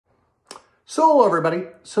So hello everybody.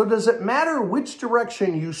 So does it matter which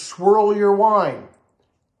direction you swirl your wine?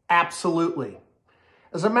 Absolutely.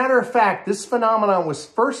 As a matter of fact, this phenomenon was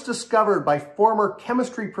first discovered by former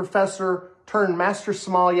chemistry professor turned master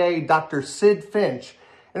sommelier Dr. Sid Finch,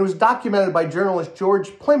 and it was documented by journalist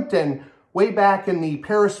George Plimpton way back in the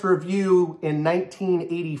Paris Review in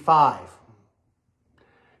 1985.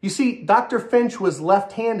 You see, Dr. Finch was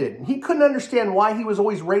left-handed, and he couldn't understand why he was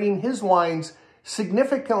always rating his wines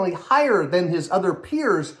significantly higher than his other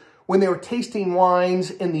peers when they were tasting wines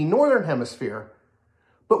in the Northern Hemisphere.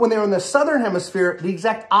 But when they were in the Southern Hemisphere, the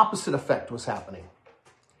exact opposite effect was happening.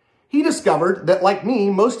 He discovered that, like me,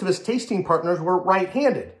 most of his tasting partners were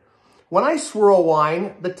right-handed. When I swirl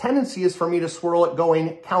wine, the tendency is for me to swirl it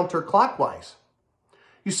going counterclockwise.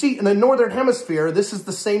 You see, in the Northern Hemisphere, this is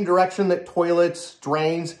the same direction that toilets,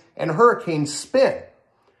 drains, and hurricanes spin.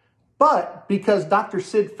 But because Dr.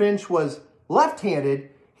 Sid Finch was left-handed,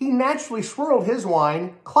 he naturally swirled his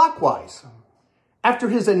wine clockwise. After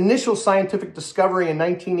his initial scientific discovery in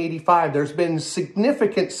 1985, there's been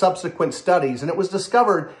significant subsequent studies, and it was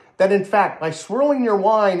discovered that, in fact, by swirling your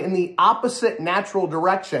wine in the opposite natural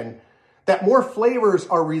direction, that more flavors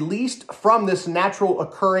are released from this natural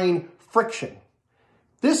occurring friction.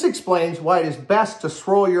 This explains why it is best to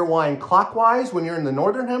swirl your wine clockwise when you're in the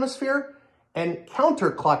Northern Hemisphere and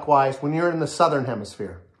counterclockwise when you're in the Southern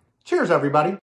Hemisphere. Cheers, everybody.